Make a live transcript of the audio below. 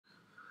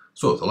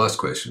So the last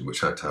question,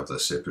 which had to have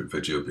this separate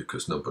video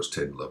because numbers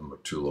 10 and 11 were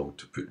too long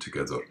to put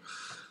together.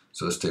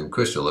 So this time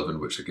question 11,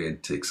 which again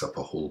takes up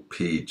a whole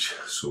page,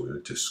 so we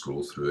need to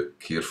scroll through it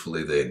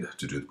carefully then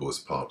to do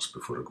both parts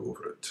before I go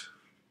over it.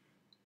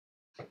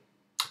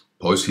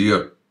 Pause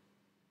here.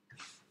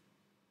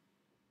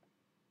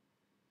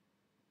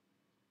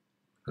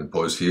 And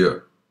pause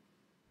here.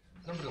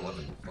 Number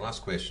 11, the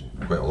last question,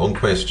 quite a long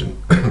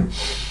question.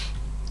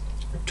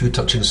 Two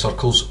touching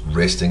circles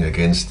resting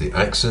against the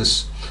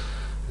axis.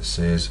 It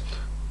says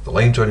the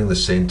line joining the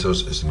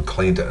centres is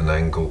inclined at an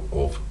angle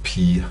of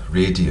p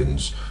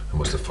radians. And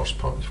what's the first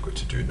part we've got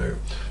to do now?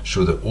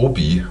 Show that OB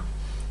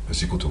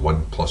is equal to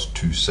 1 plus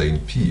 2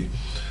 sine p.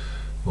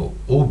 Well,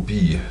 OB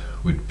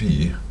would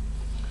be,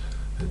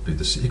 it'd be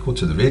this equal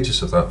to the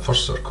radius of that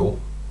first circle,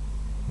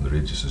 and the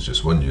radius is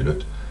just 1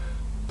 unit,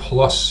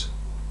 plus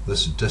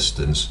this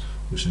distance,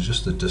 which is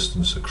just the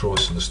distance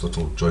across this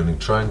little joining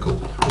triangle,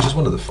 which is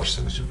one of the first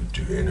things you would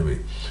do anyway.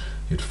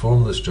 You'd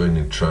form this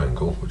joining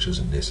triangle, which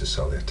isn't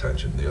necessarily a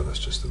tangent, the other's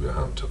just the way I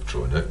happen to have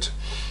drawn it.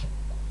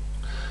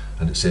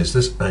 And it says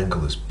this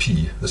angle is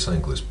P, this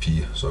angle is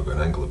P, so I've got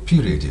an angle of P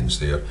radians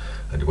there,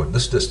 and you want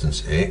this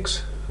distance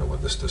X, and I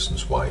want this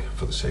distance Y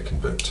for the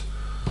second bit.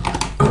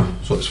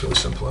 So it's fairly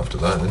simple after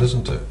that then,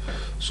 isn't it?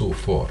 So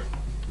for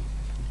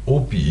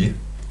OB,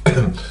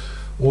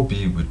 OB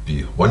would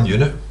be 1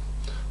 unit,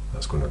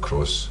 that's going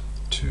across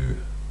to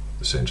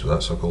the centre of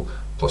that circle,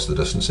 plus the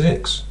distance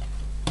X.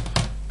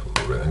 Put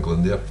a right angle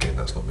in there, again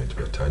that's not meant to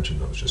be a tangent,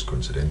 that was just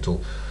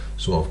coincidental.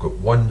 So I've got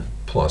 1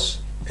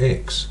 plus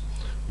X,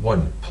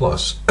 1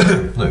 plus,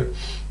 now,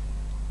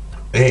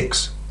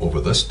 X over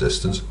this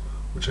distance,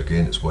 which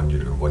again is 1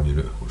 unit and 1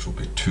 unit, which will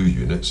be 2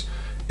 units,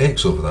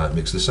 X over that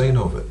makes the sine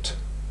of it.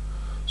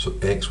 So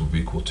X will be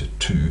equal to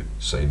 2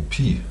 sine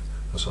P.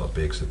 That sort of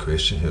begs the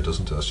question here,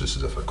 doesn't it? That's just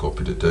as if I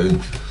copied it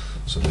down.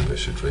 So maybe I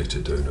should write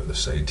it down at the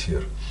side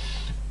here.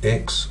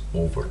 X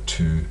over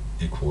 2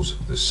 equals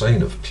the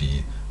sine of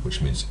P,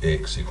 which means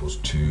X equals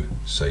 2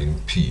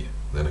 sine P.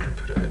 Then I can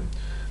put it in.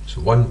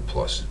 So 1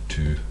 plus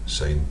 2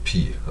 sine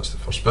P. That's the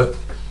first bit.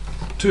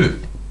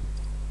 2.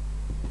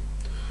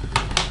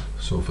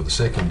 So for the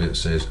second bit it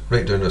says,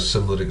 write down a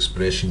similar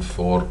expression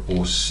for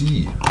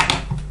OC.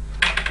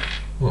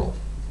 Well,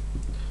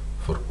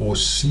 for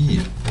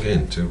OC,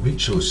 again, to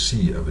reach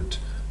OC, I would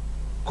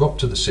go up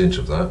to the centre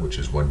of that, which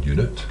is 1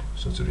 unit,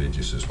 since the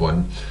radius is 1,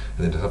 and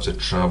then I'd have to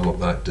travel up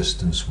that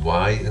distance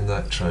y in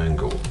that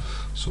triangle.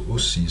 So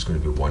OC is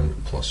going to be 1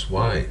 plus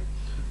y.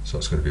 So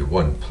that's going to be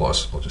 1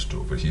 plus, I'll just do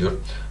it over here,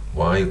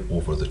 y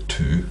over the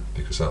 2,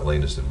 because that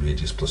line is the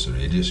radius plus the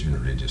radius,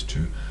 unit radius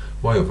 2,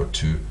 y over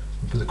 2,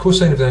 for the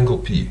cosine of the angle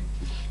p.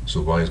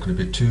 So y is going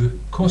to be 2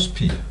 cos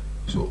p.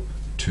 So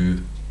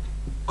 2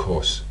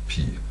 cos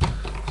p.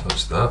 So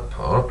that's that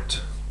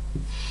part.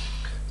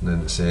 And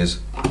then it says,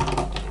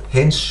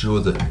 hence show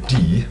that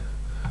D,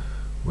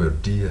 where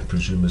D I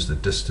presume is the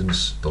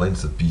distance, the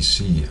length of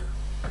BC,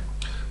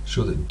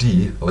 show that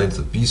D, the length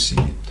of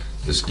BC,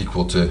 is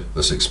equal to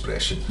this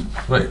expression.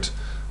 Right,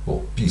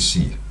 well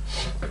BC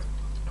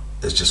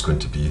is just going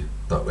to be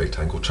that right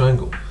angle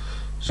triangle.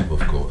 So we've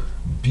got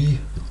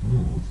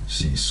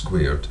BC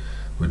squared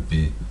would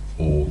be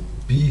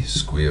OB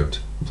squared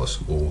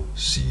plus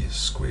OC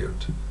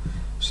squared.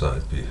 So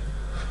that would be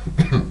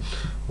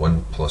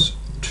 1 plus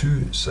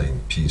 2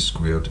 sine P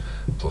squared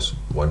plus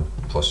 1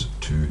 plus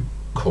 2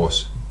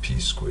 cos P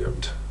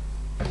squared.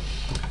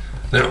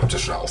 Now I'll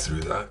just rattle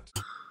through that.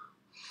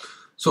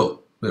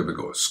 So there we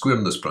go,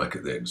 squaring this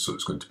bracket then, so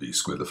it's going to be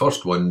square the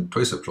first one,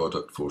 twice the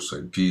product, 4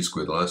 sine P,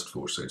 square the last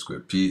 4 sine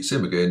squared P,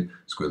 same again,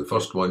 square the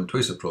first one,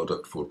 twice the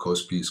product, 4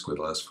 cos P, square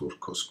the last 4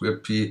 cos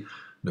squared P.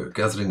 Now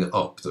gathering it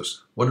up,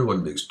 there's 1 and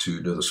 1 makes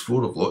 2, now there's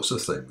 4 of lots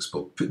of things,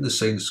 but putting the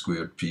sine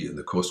squared P and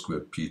the cos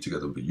squared P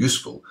together will be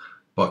useful,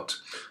 but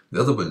the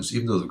other ones,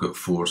 even though they've got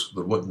 4s,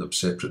 they're wanting them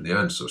separate in the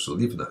answer, so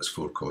leaving that as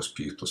 4 cos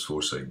P plus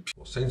 4 sine P.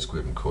 Well, sine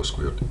squared and cos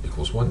squared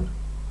equals 1,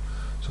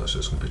 so that's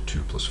just going to be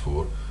 2 plus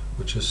 4,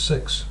 which is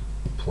 6.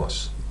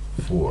 Plus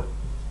 4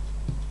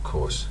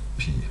 cos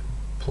P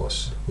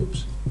plus,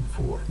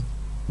 4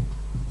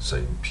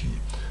 sine P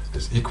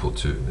is equal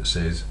to, and it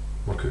says,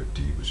 work out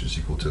D, which is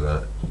equal to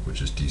that,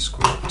 which is D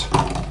squared.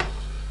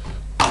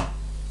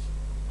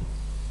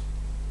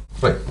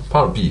 Right,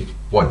 part B,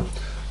 1.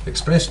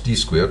 Express D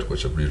squared,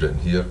 which I've rewritten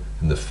here,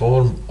 in the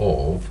form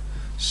of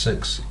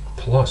 6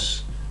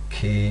 plus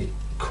K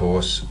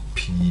cos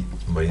P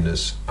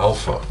minus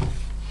alpha.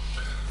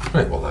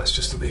 Right, well that's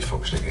just the wave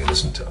function again,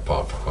 isn't it,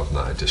 apart from having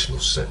that additional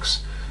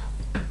 6.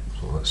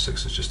 So that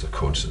 6 is just a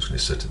constant, it's going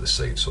to sit at the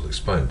side, so I'll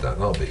expand that,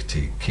 that'll be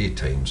k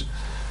times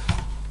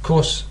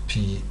cos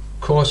P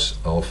cos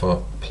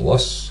alpha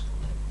plus,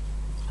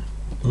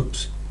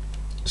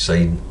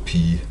 sine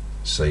P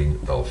sine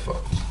alpha.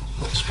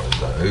 I'll expand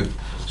that out,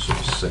 so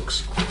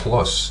 6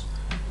 plus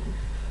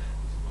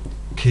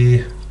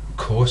k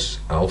cos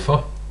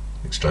alpha,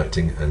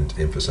 extracting and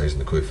emphasising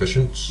the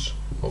coefficients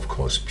of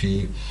cos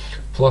P,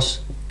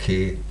 plus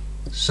k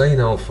sine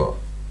alpha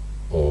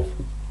of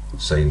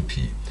sine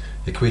P,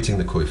 equating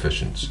the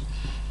coefficients.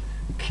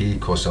 k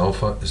cos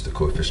alpha is the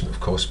coefficient of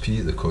cos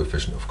p. The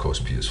coefficient of cos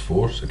p is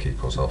 4, so k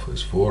cos alpha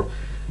is 4.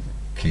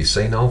 K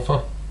sin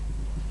alpha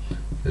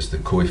is the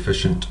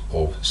coefficient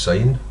of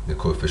sine. The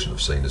coefficient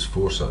of sine is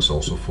 4, so that's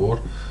also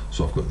 4.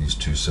 So I've got these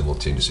two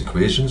simultaneous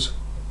equations.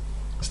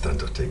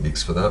 Standard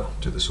techniques for that. I'll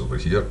do this over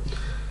here.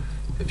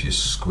 If you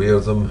square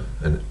them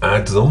and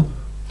add them,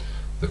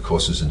 the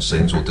cos's and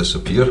sines will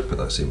disappear by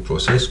that same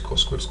process.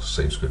 Cos squared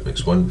sine squared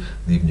makes 1.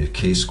 Leaving you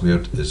k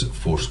squared is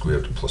 4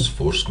 squared plus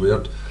 4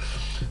 squared.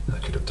 I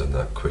could have done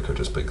that quicker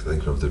just by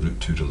thinking of the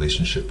root 2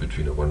 relationship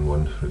between a 1,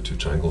 1, root 2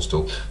 triangle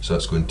still. So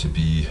that's going to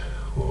be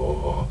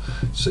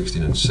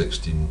 16 and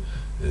 16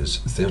 is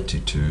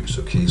 32,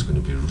 so k is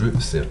going to be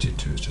root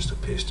 32. It's just a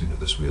pasting of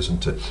this way,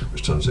 isn't it?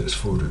 Which turns out it's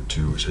 4 root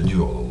 2, which I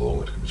knew all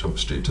along. I could jump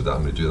straight to that.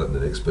 I'm going to do that in the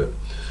next bit.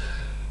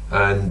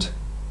 And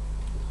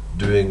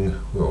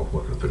doing, well,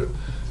 what can I put it?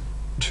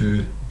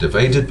 2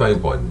 divided by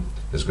 1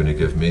 is going to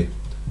give me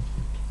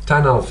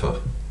tan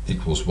alpha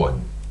equals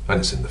 1. And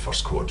it's in the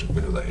first quadrant,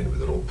 we know that anyway,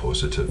 they're all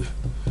positive.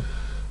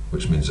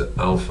 Which means that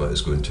alpha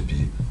is going to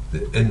be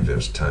the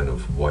inverse tan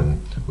of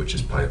 1, which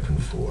is pi upon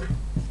 4.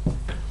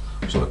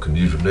 So I can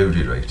now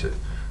rewrite it.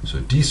 So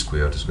d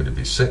squared is going to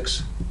be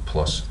 6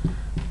 plus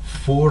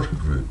 4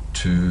 root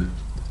 2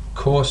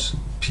 cos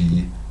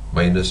p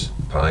minus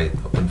pi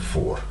upon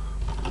 4.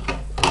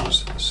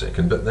 That's the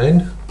second bit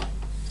then.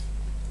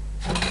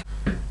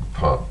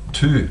 Part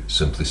 2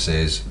 simply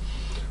says,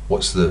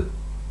 what's the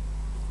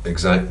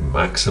exact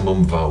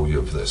maximum value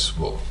of this?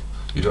 Well,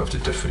 you don't have to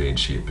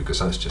differentiate because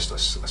that's just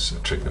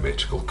a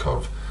trigonometrical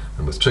curve.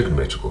 And with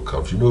trigonometrical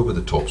curves, you know where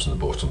the tops and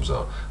the bottoms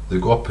are. They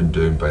go up and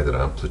down by their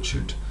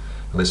amplitude,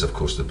 unless of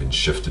course they've been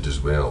shifted as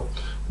well.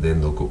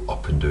 Then they'll go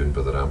up and down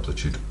by their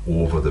amplitude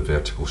over the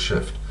vertical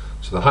shift.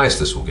 So the highest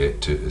this will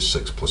get to is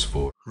 6 plus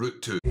 4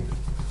 root 2.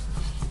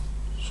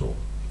 So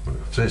when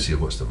it says here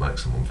what's the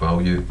maximum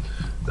value,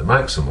 the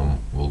maximum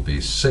will be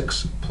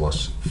 6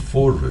 plus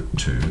 4 root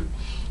 2,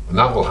 and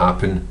that will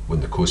happen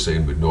when the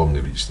cosine would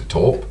normally reach the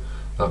top.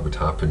 That would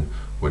happen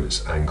when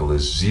its angle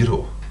is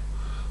 0.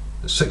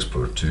 It's 6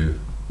 per 2,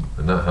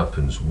 and that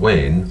happens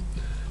when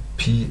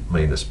p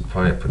minus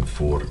pi upon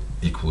 4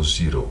 equals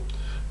 0.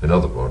 In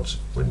other words,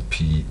 when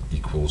p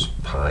equals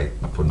pi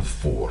upon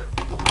 4.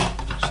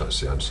 So that's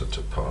the answer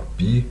to part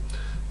B.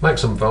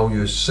 Maximum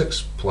value is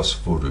 6 plus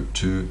 4 root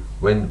 2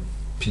 when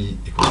p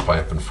equals pi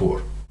upon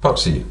 4. Part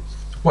C.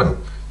 1.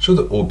 Show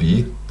that OB,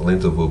 the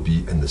length of OB,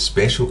 in the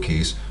special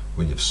case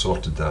when you've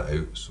sorted that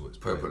out, so it's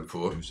pi upon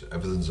 4, so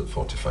everything's at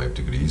 45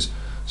 degrees,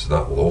 so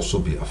that will also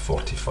be a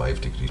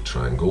 45-degree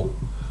triangle.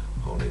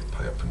 Alright,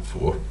 pi upon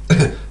 4.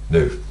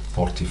 Now,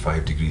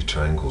 45-degree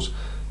triangles,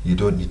 you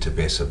don't need to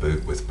mess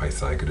about with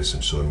Pythagoras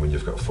and so on when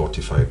you've got a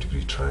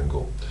 45-degree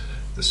triangle.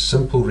 The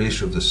simple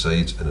ratio of the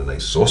sides in an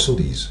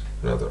isosceles,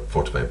 rather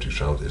 45-degree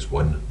triangle, is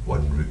 1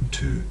 root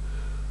 2,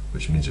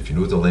 which means if you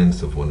know the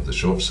length of one of the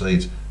short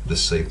sides,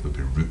 this side would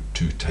be root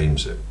 2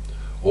 times it.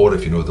 Or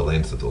if you know the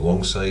length of the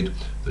long side,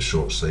 the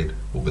short side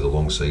will be the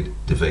long side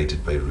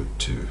divided by root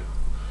 2.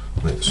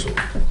 Right, so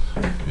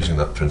using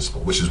that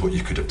principle, which is what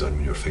you could have done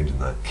when you were finding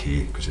that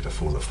k, because you had a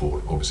 4 and a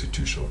 4, obviously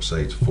two short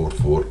sides, 4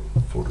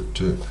 root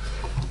 2.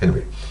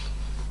 Anyway,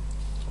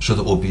 so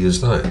the OB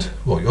is that.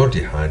 Well, you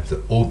already had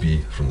the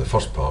OB from the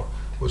first part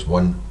was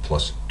 1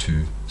 plus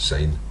 2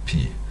 sine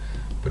p,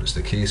 but it's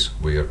the case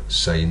where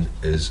sine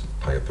is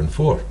pi upon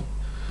 4.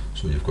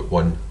 So you've got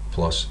 1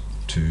 plus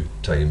 2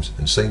 times,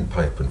 and sine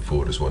pi upon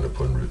 4 is 1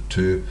 upon root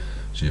 2,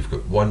 so you've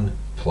got 1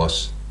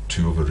 plus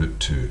 2 over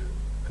root 2,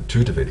 and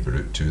 2 divided by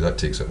root 2, that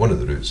takes out one of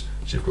the roots,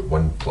 so you've got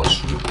 1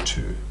 plus root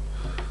 2.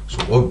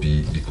 So OB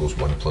equals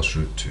 1 plus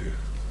root 2.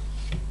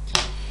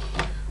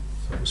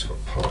 That was for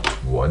part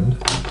 1.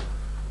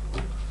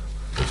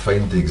 To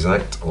find the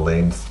exact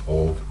length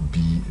of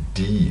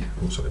BD,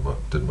 oh sorry,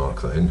 didn't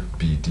mark that in,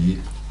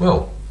 BD,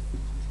 well,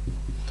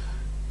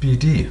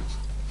 BD,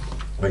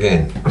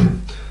 again,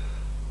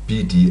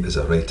 BD is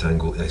a right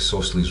angle,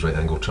 isosceles right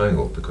angle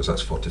triangle, because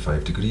that's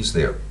 45 degrees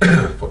there.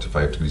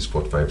 45 degrees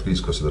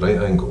because of the right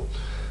angle.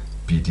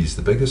 BD is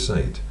the biggest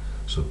side.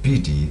 So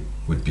BD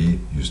would be,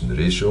 using the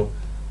ratio,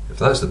 if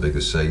that's the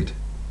biggest side,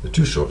 the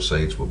two short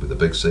sides will be the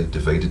big side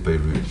divided by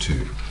root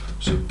 2.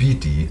 So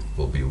BD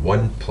will be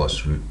 1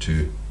 plus root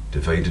 2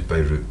 divided by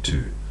root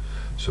 2.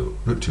 So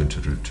root 2 into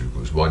root 2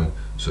 goes 1,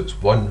 so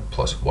it's 1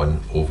 plus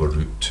 1 over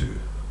root 2.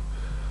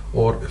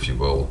 Or, if you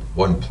will,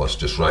 1 plus,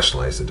 just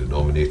rationalise the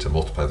denominator,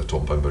 multiply the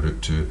top bound by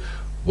root 2,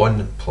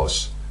 1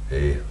 plus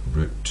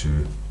root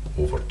 2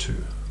 over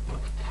 2,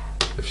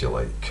 if you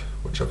like,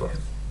 whichever.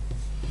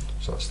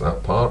 So that's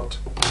that part.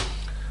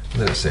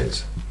 And then it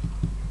says,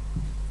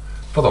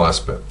 for the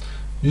last bit,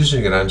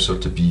 using your answer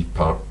to be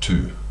part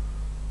 2,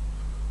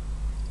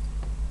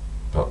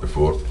 part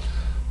before,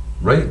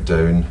 write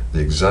down the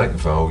exact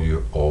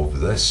value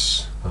of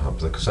this,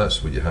 because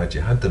that's what you had.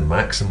 You had the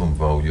maximum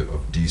value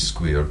of d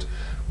squared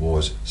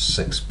was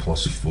 6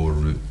 plus 4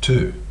 root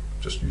 2,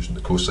 just using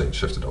the cosine,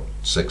 shifted up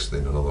 6,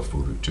 then another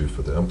 4 root 2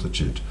 for the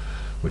amplitude,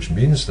 which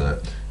means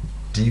that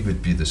d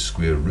would be the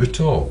square root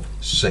of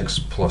 6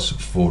 plus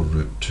 4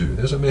 root 2.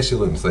 There's a messy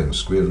looking thing,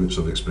 square roots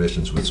of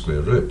expressions with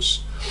square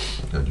roots.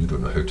 And you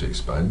don't know how to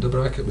expand a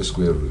bracket with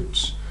square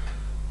roots.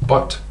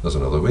 But there's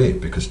another way,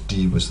 because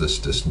d was this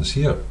distance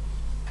here.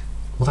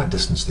 Well, that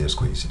distance there is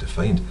quite easy to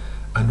find.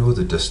 I know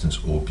the distance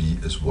OB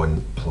is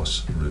 1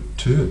 plus root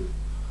 2.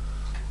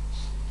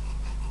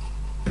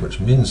 Which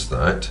means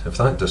that, if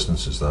that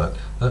distance is that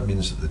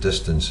means that the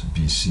distance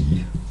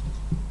BC,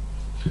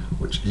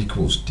 which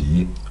equals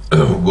d,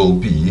 will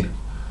be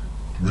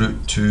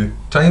root 2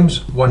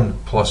 times 1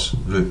 plus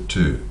root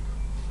 2,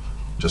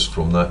 just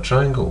from that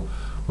triangle,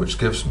 which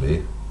gives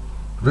me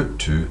root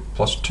 2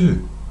 plus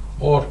 2,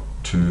 or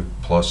 2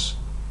 plus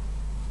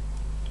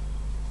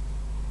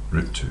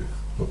root 2.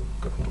 Oh,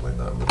 got to underline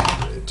that with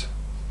red.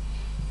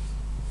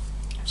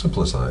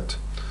 Simple as that.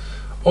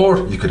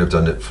 Or you could have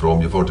done it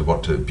from, you've already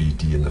worked out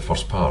BD in the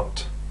first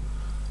part.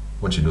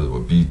 Once you know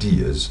what BD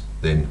is,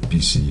 then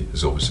BC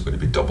is obviously going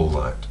to be double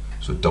that.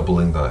 So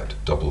doubling that,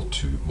 double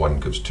 2, 1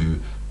 gives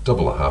 2,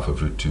 double a half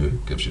of root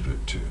 2 gives you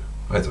root 2.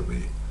 Either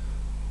way.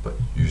 But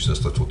use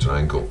this little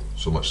triangle,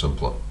 so much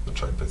simpler than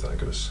trying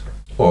Pythagoras.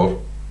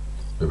 Or,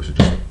 maybe we should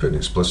just put it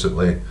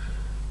explicitly,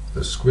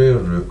 the square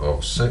root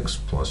of 6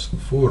 plus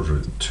 4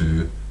 root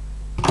 2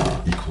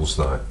 equals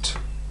that.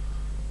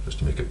 Just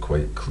to make it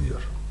quite clear.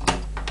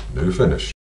 Now finish.